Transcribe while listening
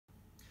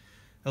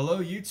Hello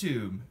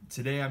YouTube!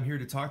 Today I'm here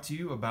to talk to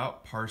you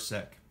about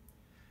Parsec.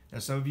 Now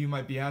some of you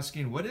might be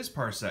asking, what is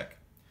Parsec?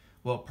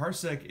 Well,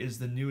 Parsec is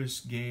the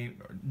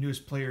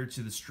newest player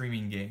to the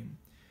streaming game.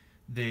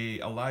 They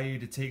allow you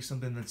to take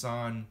something that's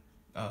on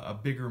a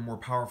bigger, more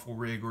powerful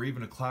rig or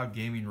even a cloud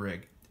gaming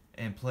rig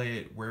and play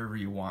it wherever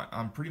you want,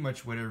 on pretty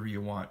much whatever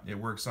you want. It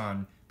works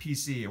on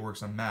PC, it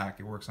works on Mac,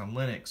 it works on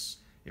Linux,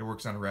 it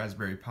works on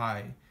Raspberry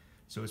Pi,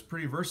 so it's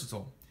pretty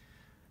versatile.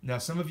 Now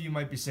some of you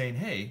might be saying,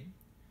 hey,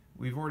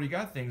 we've already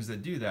got things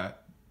that do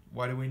that.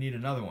 Why do we need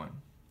another one?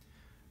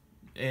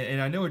 And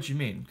I know what you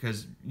mean,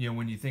 because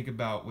when you think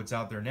about what's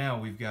out there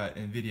now, we've got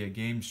NVIDIA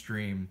Game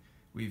Stream,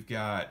 we've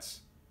got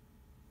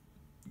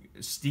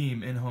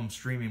Steam in-home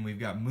streaming, we've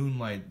got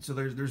Moonlight. So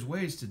there's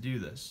ways to do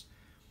this,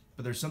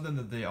 but there's something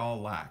that they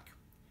all lack,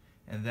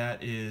 and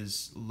that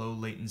is low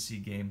latency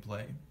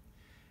gameplay.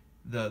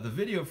 The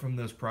video from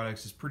those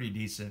products is pretty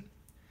decent,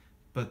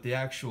 but the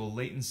actual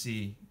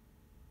latency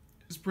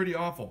is pretty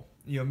awful.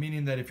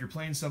 Meaning that if you're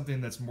playing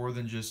something that's more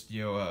than just an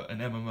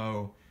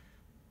MMO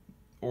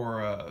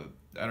or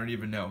I don't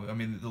even know. I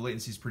mean, the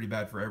latency is pretty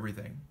bad for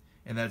everything,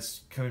 and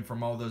that's coming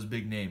from all those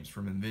big names,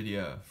 from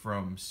NVIDIA,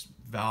 from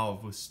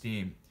Valve with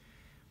Steam.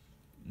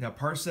 Now,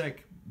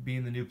 Parsec,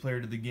 being the new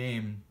player to the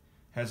game,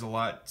 has a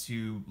lot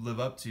to live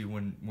up to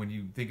when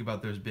you think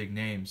about those big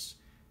names,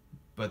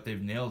 but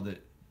they've nailed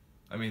it.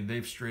 I mean,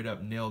 they've straight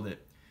up nailed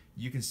it.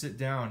 You can sit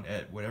down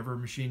at whatever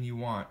machine you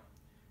want,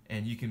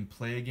 and you can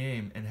play a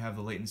game and have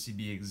the latency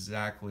be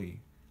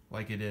exactly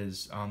like it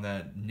is on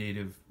that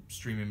native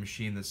streaming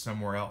machine that's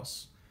somewhere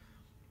else.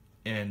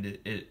 And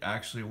it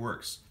actually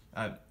works.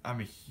 I'm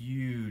a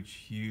huge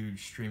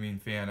streaming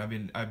fan.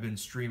 I've been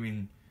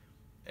streaming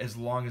as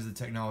long as the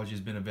technology has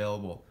been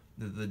available.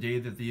 The day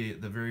that the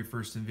very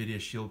first NVIDIA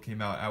Shield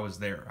came out, I was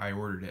there. I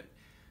ordered it.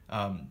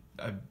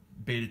 I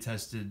beta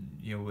tested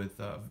with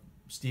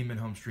Steam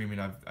and home streaming.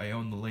 I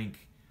own the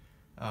link.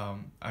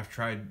 I've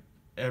tried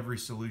every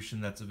solution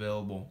that's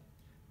available.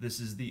 This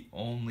is the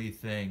only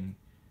thing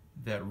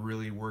that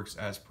really works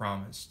as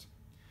promised.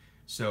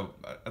 So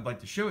I'd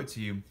like to show it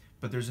to you,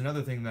 but there's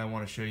another thing that I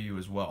want to show you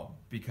as well,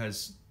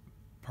 because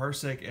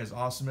Parsec, as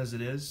awesome as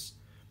it is,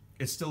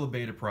 it's still a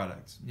beta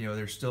product.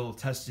 They're still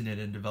testing it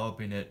and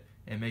developing it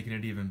and making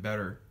it even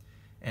better.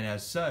 And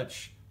as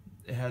such,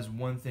 it has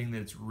one thing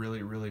that it's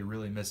really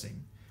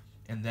missing,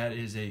 and that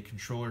is a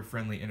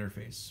controller-friendly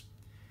interface.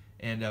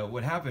 And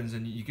what happens,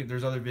 and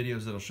there's other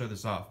videos that'll show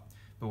this off,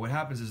 but what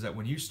happens is that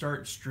when you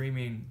start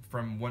streaming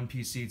from one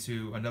PC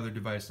to another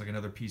device, like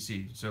another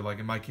PC, so like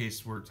in my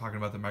case, we're talking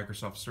about the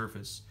Microsoft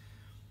Surface,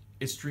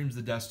 it streams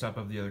the desktop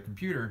of the other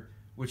computer,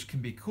 which can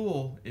be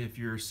cool if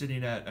you're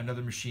sitting at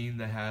another machine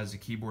that has a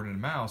keyboard and a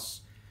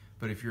mouse.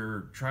 But if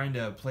you're trying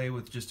to play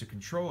with just a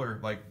controller,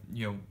 like,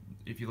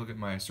 if you look at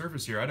my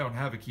Surface here, I don't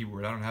have a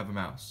keyboard, I don't have a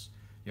mouse.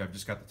 I've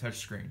just got the touch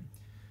screen.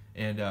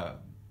 And I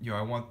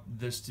want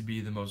this to be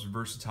the most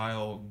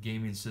versatile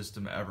gaming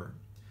system ever.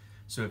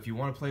 So if you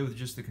want to play with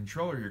just the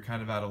controller, you're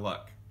kind of out of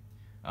luck,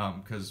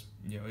 because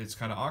it's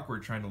kind of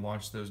awkward trying to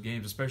launch those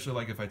games, especially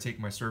like if I take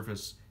my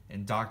Surface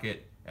and dock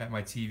it at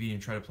my TV and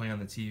try to play on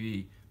the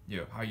TV.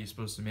 How are you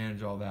supposed to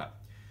manage all that?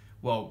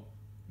 Well,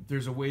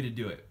 there's a way to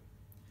do it,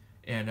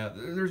 and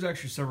there's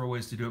actually several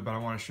ways to do it, but I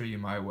want to show you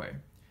my way.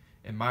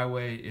 And my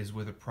way is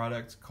with a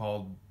product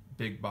called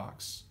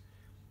BigBox.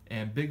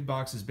 And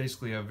BigBox is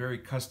basically a very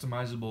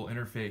customizable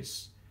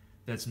interface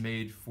that's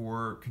made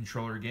for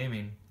controller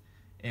gaming.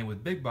 And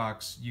with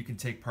BigBox, you can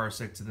take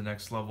Parsec to the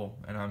next level,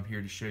 and I'm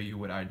here to show you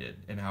what I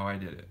did and how I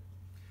did it.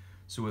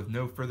 So with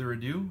no further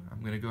ado, I'm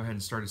going to go ahead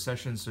and start a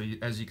session. So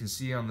as you can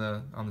see on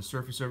the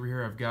Surface over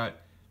here, I've got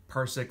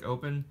Parsec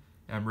open,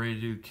 and I'm ready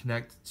to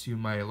connect to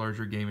my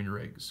larger gaming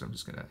rig. So I'm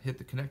just going to hit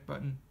the connect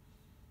button,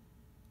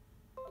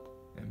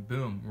 and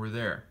boom, we're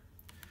there.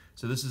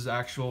 So this is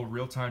actual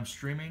real-time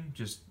streaming,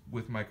 just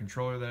with my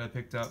controller that I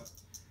picked up,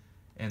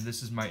 and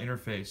this is my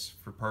interface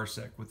for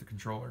Parsec with the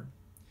controller.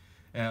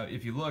 Now,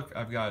 if you look,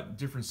 I've got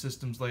different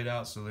systems laid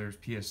out. So there's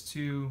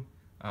PS2,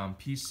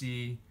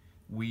 PC,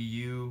 Wii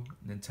U,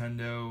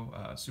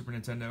 Nintendo, Super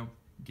Nintendo,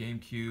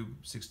 GameCube,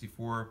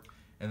 64,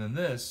 and then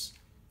this,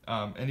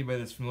 anybody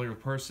that's familiar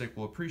with Parsec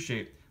will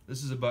appreciate,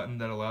 this is a button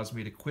that allows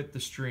me to quit the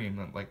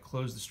stream, like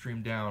close the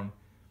stream down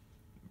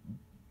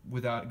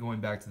without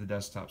going back to the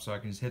desktop. So I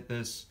can just hit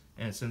this,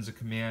 and it sends a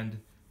command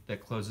that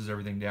closes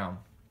everything down.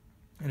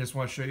 I just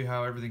want to show you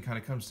how everything kind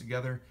of comes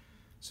together.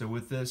 So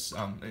with this,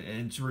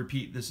 and to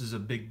repeat, this is a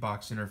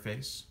BigBox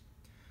interface.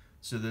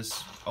 So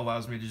this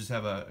allows me to just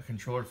have a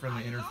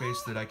controller-friendly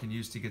interface that I can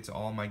use to get to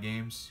all my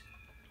games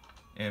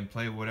and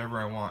play whatever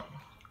I want.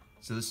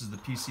 So this is the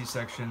PC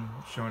section,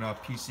 showing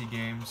off PC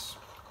games.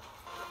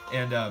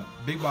 And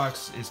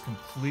BigBox is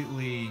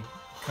completely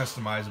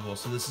customizable.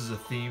 So this is a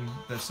theme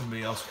that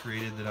somebody else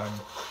created that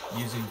I'm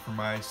using for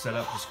my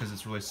setup, just because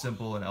it's really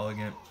simple and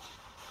elegant.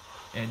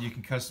 And you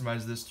can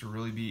customize this to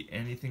really be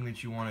anything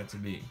that you want it to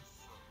be.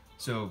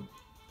 So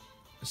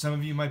some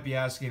of you might be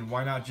asking,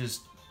 why not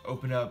just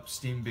open up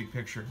Steam Big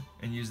Picture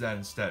and use that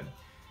instead?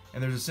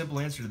 And there's a simple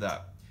answer to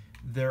that.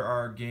 there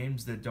are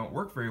games that don't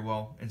work very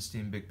well in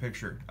Steam Big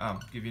Picture.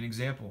 Give you an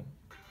example.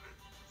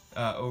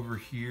 Over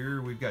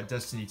here, we've got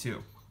Destiny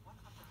 2.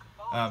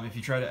 If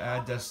you try to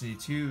add Destiny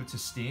 2 to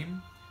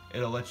Steam,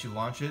 it'll let you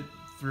launch it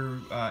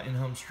through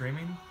in-home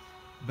streaming,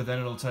 but then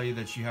it'll tell you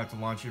that you have to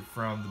launch it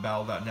from the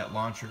Battle.net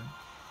launcher.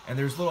 And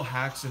there's little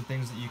hacks and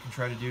things that you can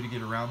try to do to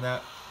get around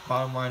that.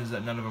 Bottom line is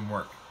that none of them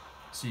work.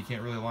 So you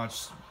can't really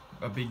launch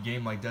a big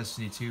game like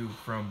Destiny 2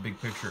 from Big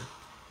Picture.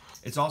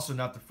 It's also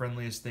not the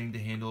friendliest thing to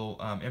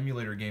handle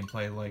emulator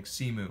gameplay like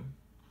Cemu.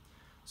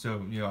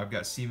 So, you know, I've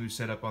got Cemu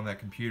set up on that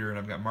computer, and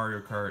I've got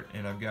Mario Kart,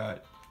 and I've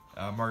got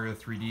Mario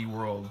 3D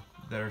World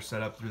that are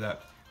set up through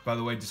that. By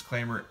the way,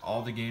 disclaimer,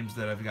 all the games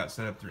that I've got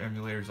set up through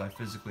emulators I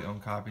physically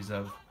own copies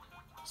of.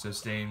 So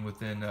staying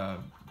within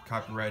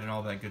copyright and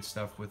all that good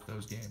stuff with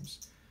those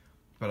games.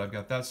 But I've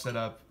got that set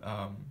up.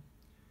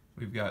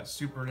 We've got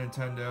Super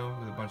Nintendo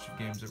with a bunch of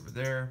games over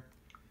there.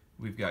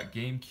 We've got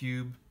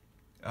GameCube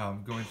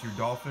going through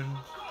Dolphin.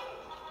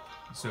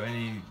 So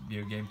any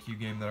GameCube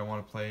game that I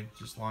want to play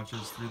just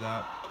launches through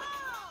that.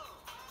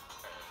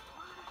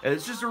 And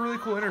it's just a really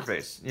cool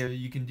interface. You know,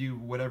 you can do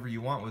whatever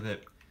you want with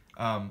it.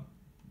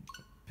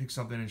 Pick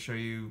something and show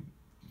you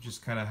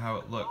just kind of how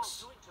it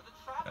looks.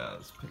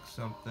 Let's pick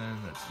something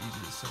that's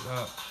easy to set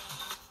up.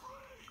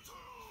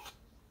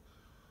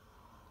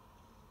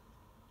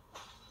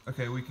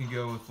 Okay, we can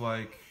go with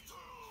like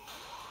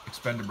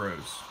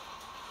Expendables.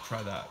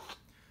 Try that.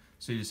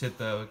 So you just hit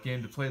the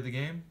game to play the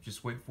game,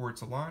 just wait for it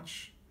to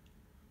launch.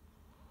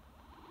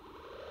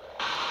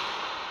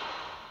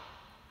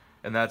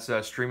 And that's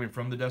streaming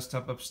from the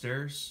desktop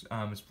upstairs.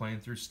 It's playing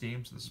through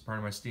Steam, so this is part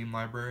of my Steam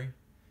library.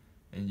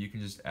 And you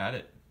can just add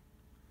it.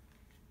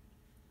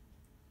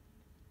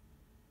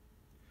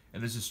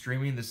 And this is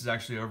streaming. This is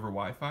actually over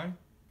Wi-Fi.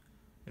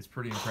 It's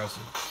pretty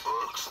impressive.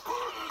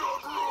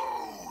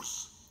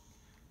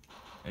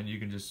 And you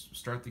can just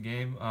start the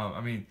game.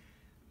 I mean,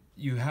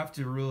 you have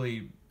to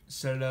really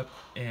set it up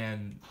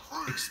and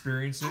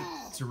experience it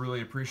to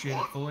really appreciate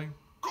it fully.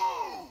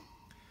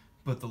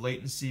 But the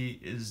latency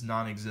is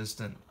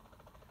non-existent.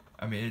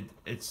 I mean,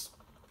 it's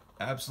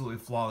absolutely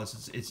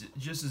flawless. It's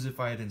just as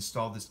if I had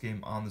installed this game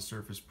on the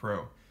Surface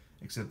Pro,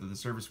 except that the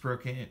Surface Pro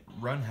can't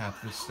run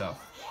half this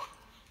stuff.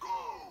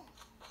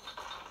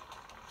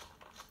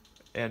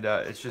 And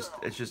it's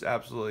just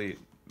absolutely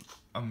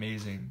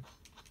amazing.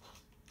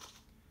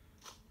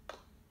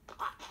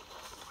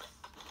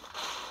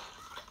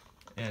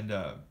 And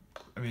I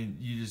mean,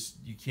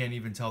 you can't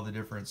even tell the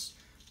difference.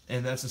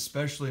 And that's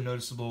especially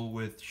noticeable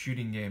with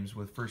shooting games,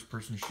 with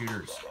first-person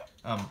shooters.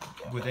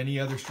 With any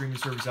other streaming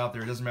service out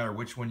there, it doesn't matter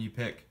which one you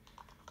pick,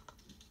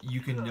 you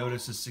can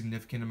notice a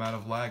significant amount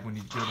of lag when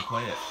you go to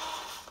play it.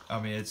 I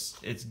mean,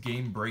 it's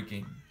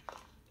game-breaking,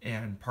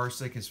 and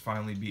Parsec has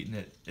finally beaten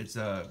it. It's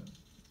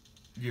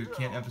you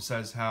can't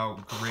emphasize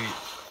how great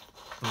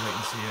the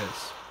latency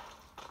is.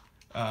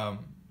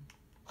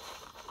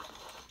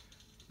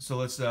 So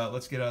let's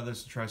get out of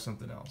this and try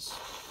something else.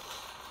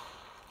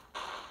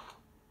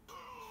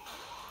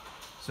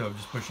 So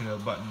just pushing a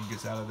button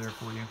gets out of there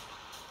for you.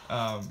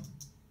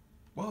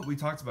 Well, we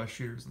talked about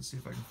shooters. Let's see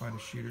if I can find a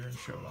shooter and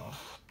show it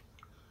off.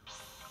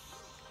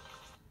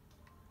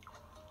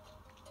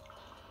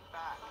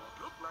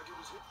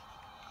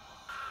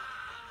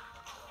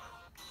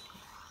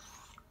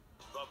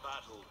 The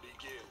battle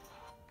begins.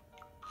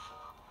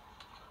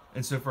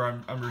 And so far,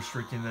 I'm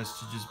restricting this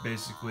to just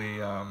basically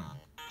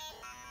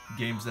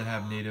games that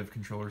have native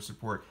controller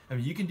support. I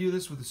mean, you can do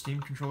this with a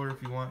Steam controller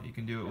if you want. You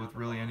can do it with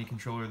really any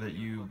controller that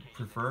you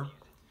prefer.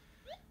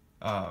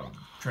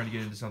 Trying to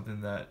get into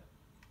something that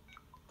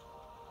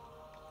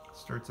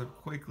starts up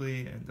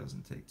quickly and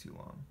doesn't take too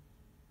long.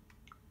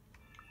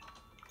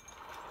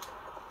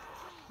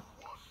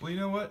 Well, you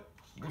know what?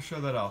 We'll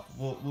show that off.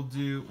 We'll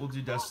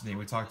do Destiny.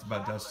 We talked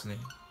about Destiny.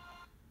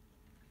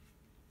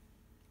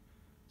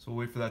 So we'll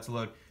wait for that to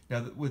load.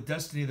 Now, with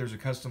Destiny, there's a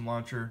custom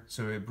launcher,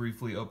 so it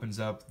briefly opens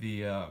up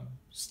the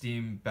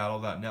Steam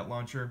Battle.net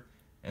launcher,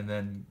 and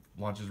then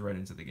launches right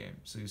into the game.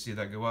 So you see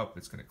that go up,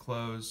 it's going to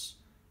close,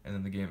 and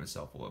then the game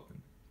itself will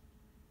open.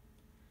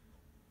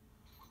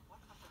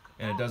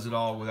 And it does it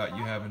all without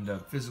you having to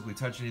physically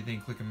touch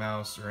anything, click a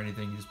mouse, or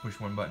anything. You just push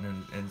one button,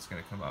 and it's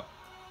going to come up.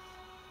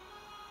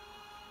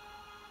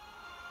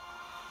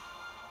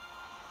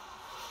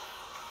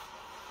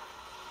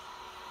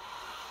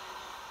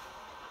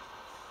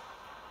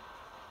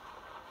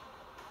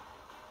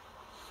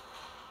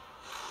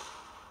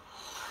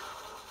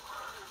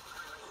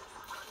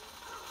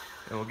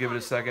 And we'll give it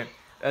a second.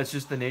 That's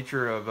just the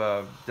nature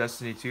of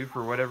Destiny 2.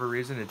 For whatever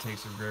reason, it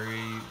takes a very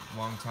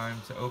long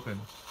time to open.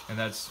 And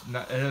that's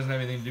not, it doesn't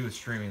have anything to do with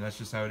streaming. That's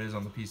just how it is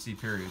on the PC,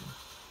 period.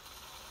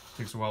 It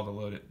takes a while to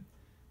load it.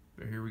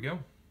 But here we go.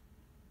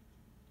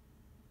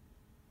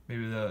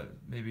 Maybe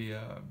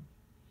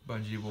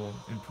Bungie will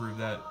improve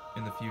that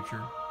in the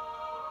future.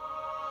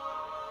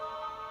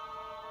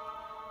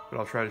 But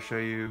I'll try to show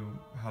you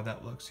how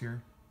that looks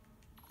here.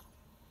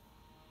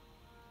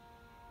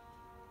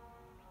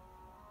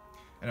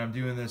 And I'm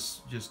doing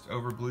this just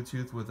over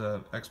Bluetooth with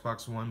a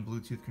Xbox One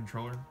Bluetooth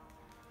controller.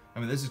 I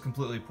mean, this is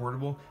completely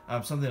portable.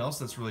 Something else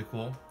that's really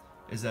cool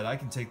is that I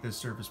can take this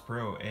Surface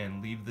Pro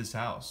and leave this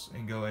house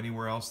and go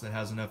anywhere else that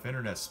has enough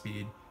internet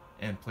speed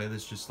and play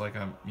this just like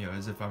I'm,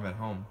 as if I'm at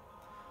home.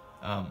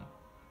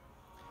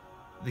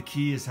 The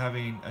key is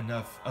having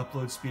enough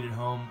upload speed at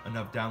home,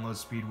 enough download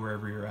speed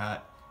wherever you're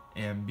at,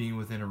 and being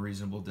within a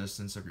reasonable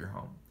distance of your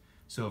home.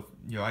 So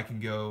if, I can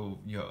go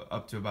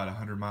up to about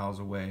 100 miles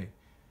away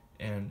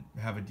and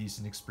have a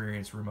decent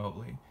experience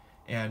remotely.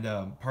 And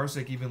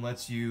Parsec even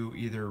lets you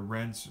either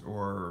rent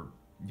or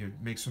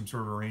make some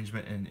sort of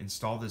arrangement and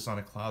install this on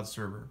a cloud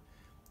server.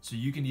 So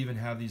you can even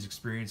have these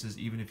experiences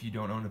even if you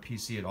don't own a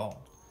PC at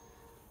all.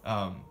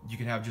 You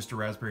can have just a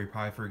Raspberry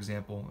Pi, for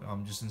example.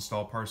 Just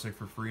install Parsec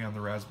for free on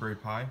the Raspberry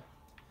Pi,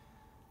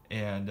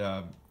 and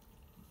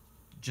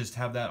just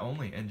have that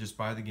only, and just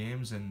buy the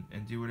games and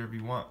do whatever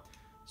you want.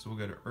 So we'll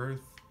go to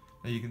Earth.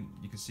 Now you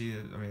can see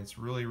it. I mean, it's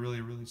really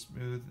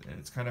smooth, and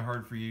it's kind of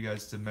hard for you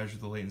guys to measure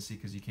the latency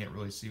because you can't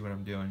really see what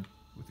I'm doing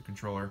with the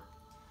controller.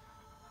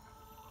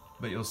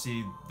 But you'll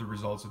see the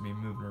results of me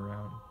moving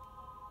around.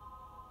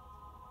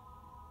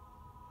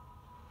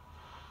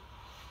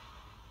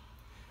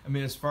 I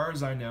mean, as far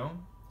as I know,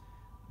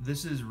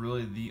 this is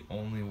really the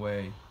only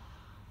way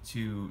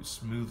to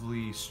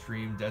smoothly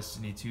stream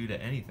Destiny 2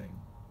 to anything.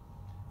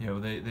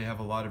 They have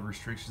a lot of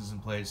restrictions in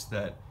place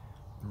that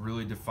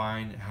really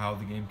define how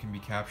the game can be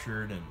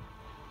captured, and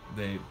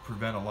they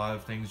prevent a lot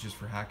of things just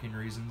for hacking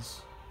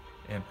reasons.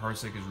 And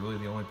Parsec is really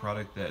the only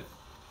product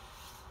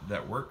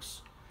that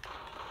works.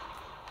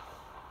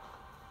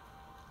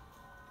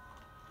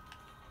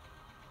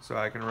 So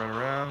I can run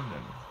around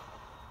and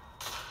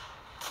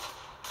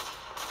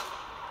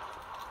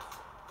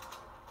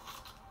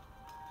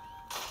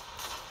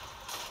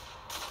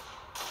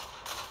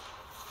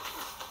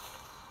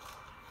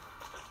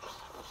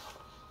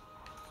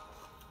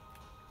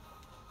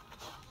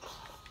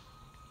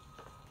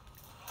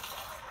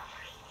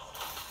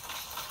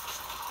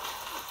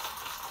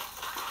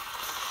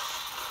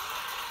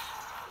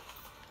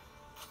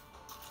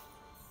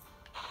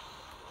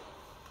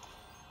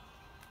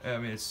I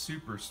mean, it's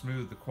super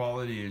smooth. The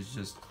quality is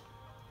just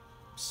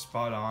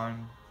spot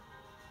on.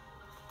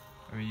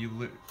 I mean, you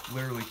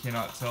literally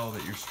cannot tell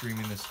that you're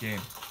streaming this game.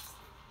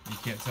 You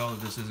can't tell that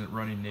this isn't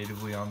running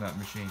natively on that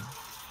machine.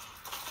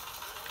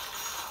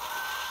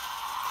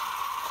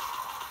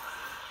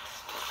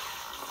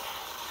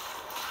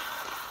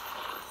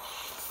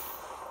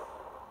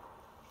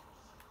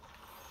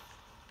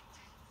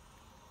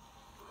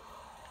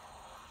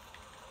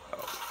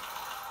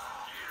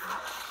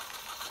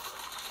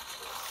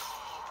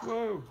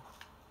 Whoa!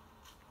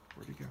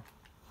 Where'd he go?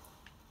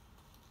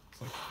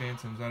 It's like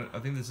phantoms. I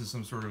think this is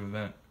some sort of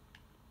event.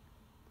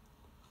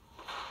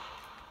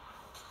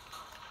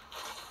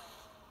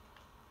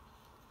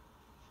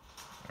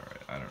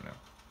 Alright, I don't know.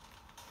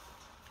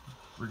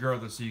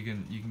 Regardless, you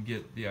can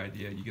get the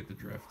idea, you get the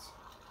drift.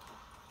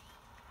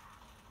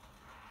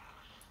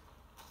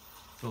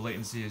 The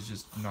latency is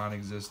just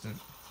non-existent.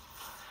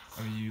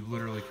 I mean, you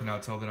literally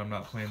cannot tell that I'm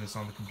not playing this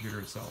on the computer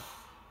itself.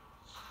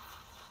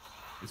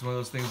 It's one of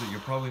those things that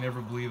you'll probably never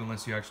believe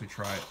unless you actually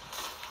try it.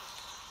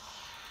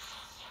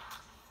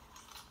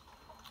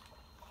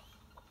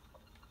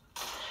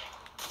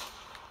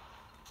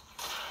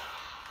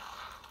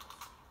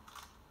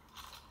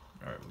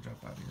 Alright, we'll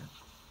jump out of here.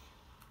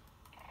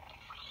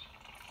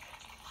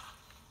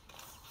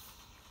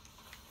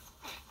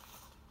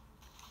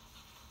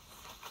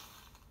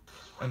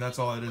 And that's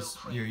all it is.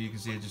 You can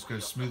see it just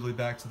goes smoothly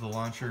back to the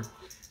launcher.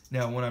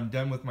 Now, when I'm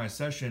done with my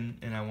session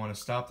and I want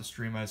to stop the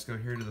stream, I just go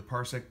here to the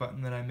Parsec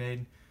button that I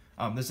made.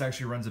 This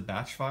actually runs a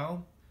batch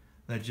file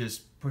that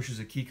just pushes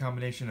a key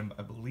combination.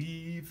 I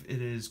believe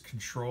it is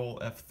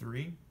Control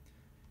F3,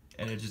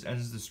 and it just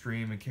ends the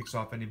stream and kicks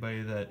off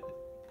anybody that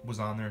was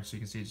on there. So you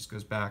can see it just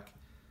goes back,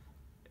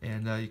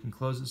 and you can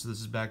close it. So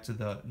this is back to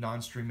the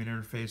non-streaming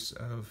interface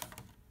of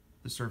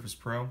the Surface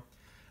Pro.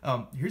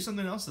 Here's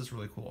something else that's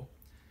really cool.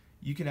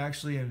 You can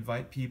actually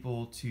invite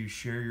people to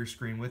share your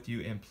screen with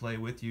you and play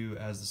with you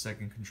as the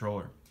second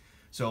controller.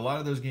 So a lot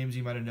of those games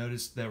you might have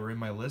noticed that were in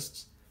my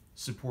lists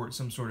support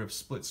some sort of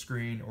split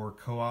screen or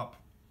co-op.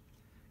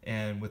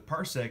 And with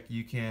Parsec,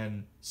 you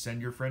can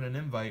send your friend an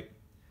invite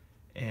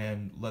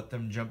and let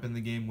them jump in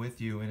the game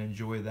with you and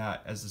enjoy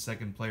that as the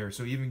second player.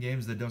 So even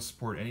games that don't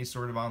support any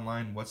sort of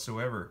online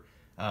whatsoever,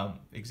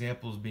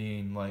 examples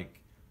being like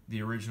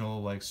the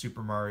original like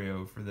Super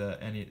Mario for the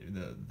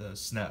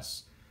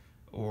SNES,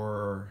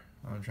 or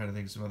I'm trying to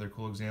think of some other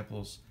cool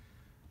examples.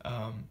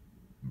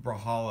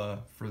 Brawlhalla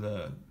for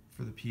the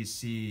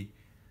PC,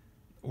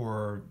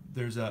 or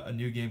there's a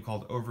new game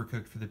called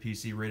Overcooked for the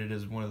PC, rated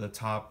as one of the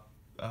top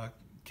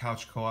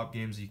couch co-op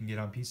games you can get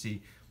on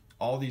PC.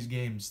 All these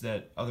games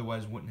that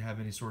otherwise wouldn't have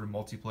any sort of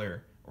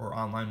multiplayer or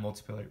online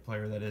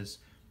multiplayer, that is,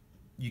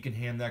 you can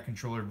hand that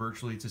controller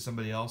virtually to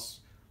somebody else.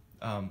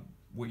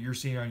 What you're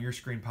seeing on your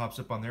screen pops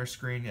up on their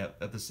screen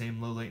at the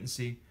same low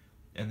latency,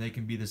 and they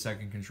can be the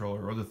second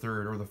controller or the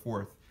third or the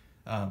fourth.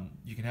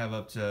 You can have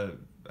up to,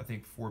 I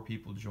think, 4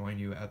 people join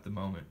you at the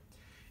moment.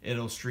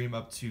 It'll stream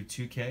up to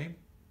 2K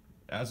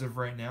as of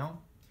right now.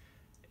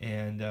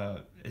 and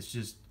it's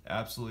just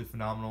absolutely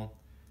phenomenal.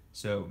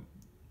 So,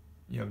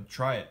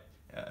 try it.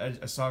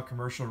 I saw a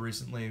commercial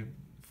recently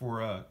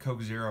for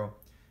Coke Zero,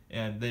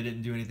 and they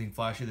didn't do anything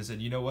flashy. They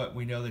said, you know what?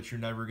 We know that you're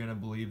never going to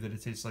believe that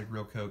it tastes like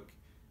real Coke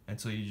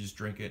until you just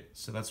drink it.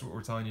 So that's what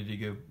we're telling you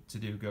to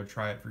do. Go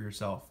try it for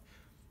yourself.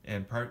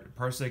 And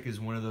Parsec is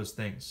one of those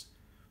things.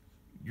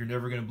 You're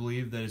never going to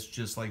believe that it's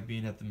just like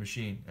being at the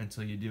machine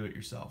until you do it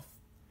yourself.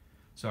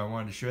 So I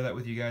wanted to share that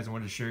with you guys. I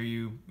wanted to share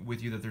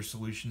with you that there's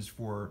solutions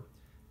for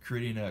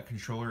creating a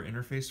controller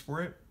interface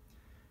for it.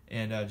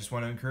 And I just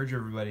want to encourage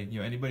everybody,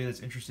 anybody that's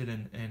interested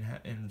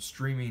in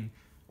streaming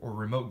or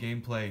remote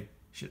gameplay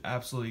should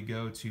absolutely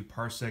go to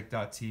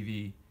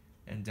parsec.tv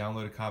and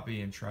download a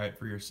copy and try it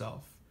for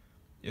yourself.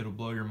 It'll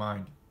blow your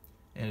mind.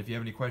 And if you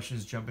have any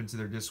questions, jump into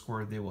their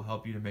Discord. They will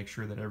help you to make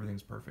sure that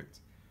everything's perfect.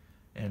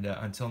 And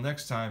until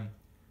next time,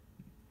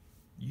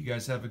 you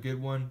guys have a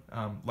good one.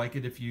 Like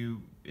it if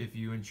you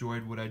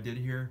enjoyed what I did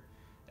here.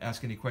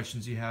 Ask any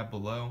questions you have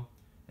below,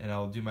 and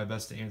I'll do my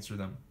best to answer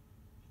them.